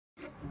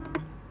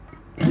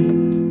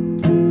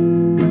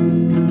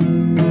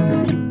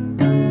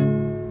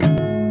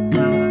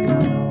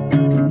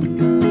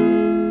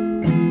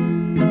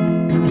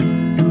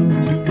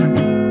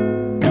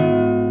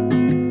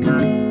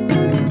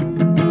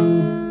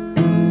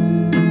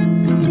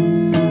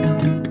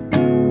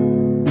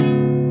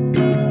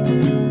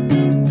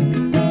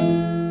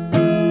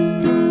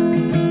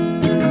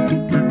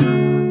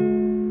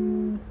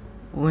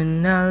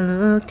When I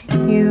looked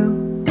at you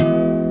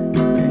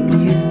and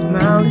you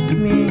smiled at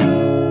me,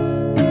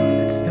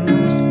 that's the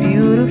most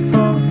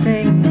beautiful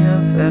thing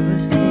I've ever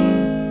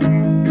seen.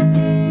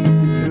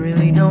 You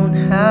really don't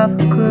have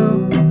a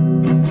clue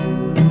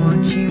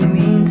what you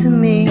mean to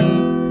me.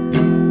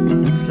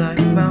 It's like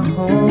my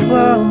whole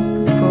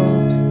world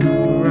revolves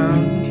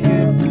around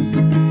you.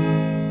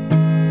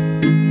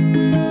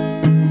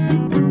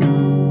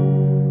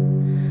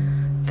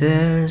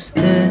 There's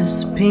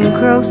this pink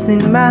rose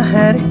in my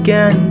head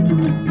again.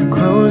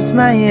 Close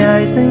my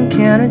eyes and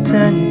can't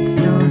attend, it's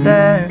still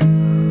there.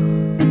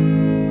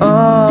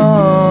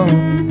 Oh,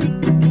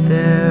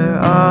 there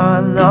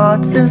are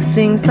lots of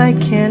things I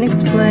can't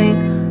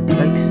explain,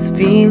 like this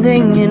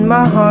feeling in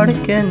my heart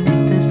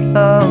against this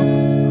love.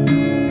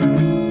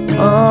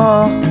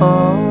 Oh,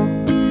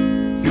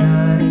 it's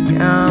like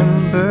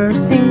I'm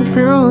bursting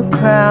through a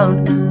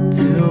cloud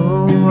to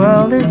a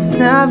world it's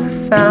never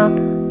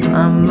found.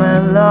 I'm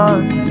at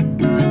lost,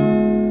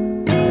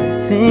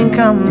 I think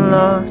I'm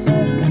lost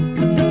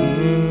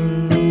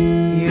in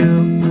you.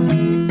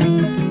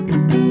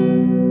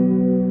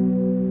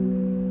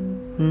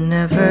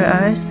 Whenever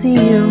I see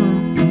you,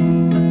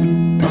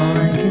 all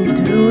I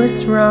can do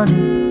is run,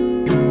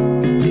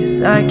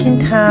 'cause I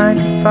can't hide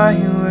the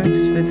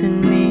fireworks within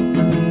me.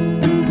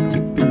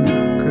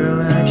 Girl,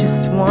 I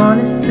just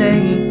wanna say,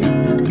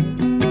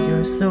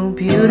 you're so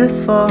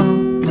beautiful.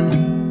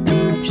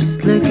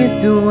 Just look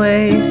at the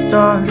way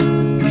stars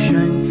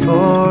shine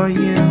for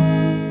you.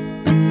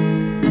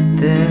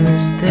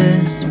 There's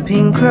this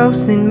pink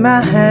rose in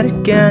my head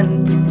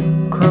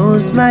again.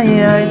 Close my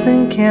eyes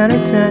and can't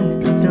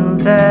attend, it's still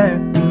there.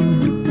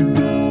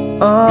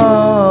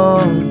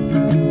 Oh,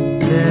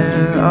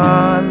 there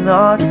are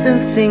lots of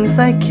things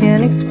I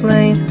can't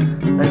explain,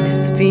 like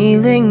this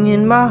feeling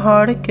in my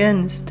heart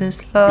against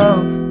this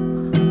love.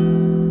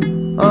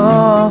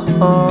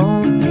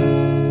 Oh,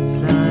 it's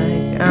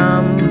like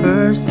I'm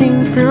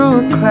bursting through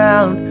a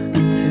cloud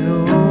to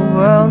a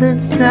world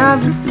it's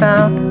never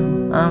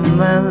found.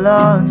 I'm at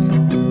lost,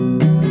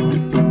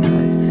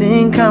 I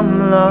think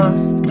I'm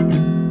lost